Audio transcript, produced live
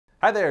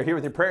Hi there, here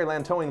with your Prairie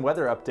Land Towing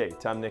weather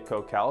update. I'm Nick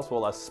Kokals.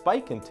 Well, a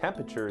spike in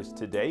temperatures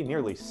today,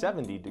 nearly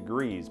 70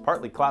 degrees.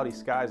 Partly cloudy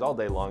skies all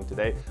day long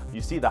today. You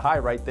see the high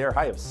right there,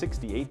 high of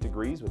 68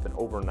 degrees with an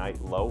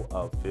overnight low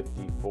of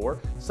 54.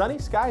 Sunny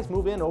skies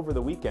move in over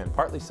the weekend.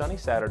 Partly sunny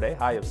Saturday,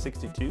 high of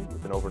 62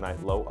 with an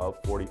overnight low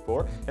of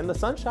 44. And the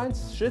sunshine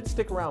should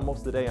stick around most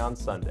of the day on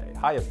Sunday,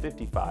 high of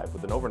 55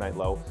 with an overnight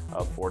low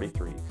of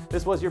 43.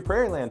 This was your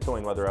Prairie Land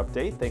Towing weather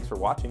update. Thanks for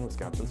watching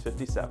Wisconsin's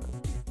 57.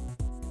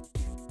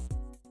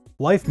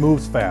 Life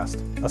moves fast,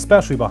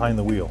 especially behind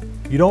the wheel.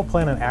 You don't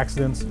plan on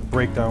accidents,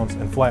 breakdowns,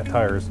 and flat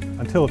tires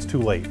until it's too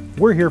late.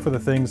 We're here for the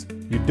things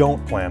you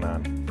don't plan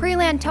on. Prairie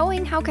Land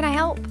Towing, how can I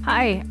help?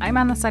 Hi, I'm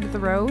on the side of the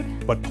road.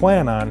 But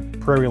plan on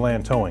Prairie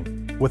Land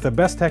Towing. With the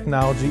best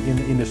technology in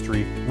the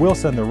industry, we'll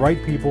send the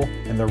right people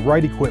and the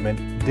right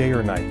equipment day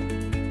or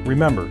night.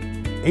 Remember,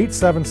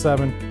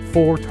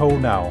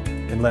 877-4TOW-NOW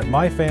and let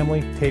my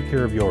family take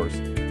care of yours.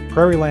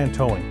 Prairie Land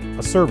Towing,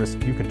 a service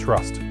you can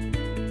trust.